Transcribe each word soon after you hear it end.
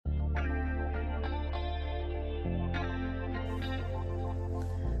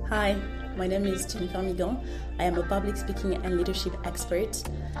Hi, my name is Jennifer Migon. I am a public speaking and leadership expert,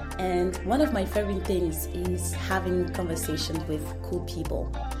 and one of my favorite things is having conversations with cool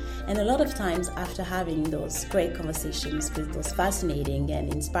people. And a lot of times after having those great conversations with those fascinating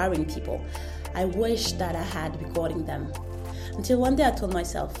and inspiring people, I wish that I had recording them. Until one day I told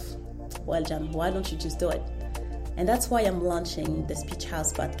myself, well, Jan, why don't you just do it? And that's why I'm launching the Speech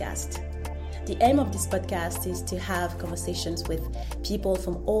House podcast. The aim of this podcast is to have conversations with people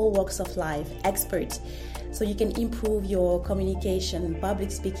from all walks of life, experts, so you can improve your communication,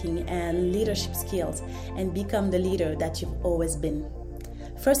 public speaking, and leadership skills and become the leader that you've always been.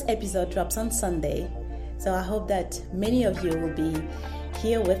 First episode drops on Sunday, so I hope that many of you will be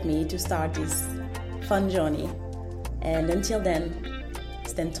here with me to start this fun journey. And until then,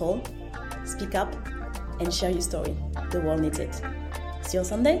 stand tall, speak up, and share your story. The world needs it. See you on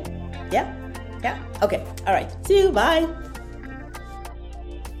Sunday? Yeah? Okay. All right. See you. Bye.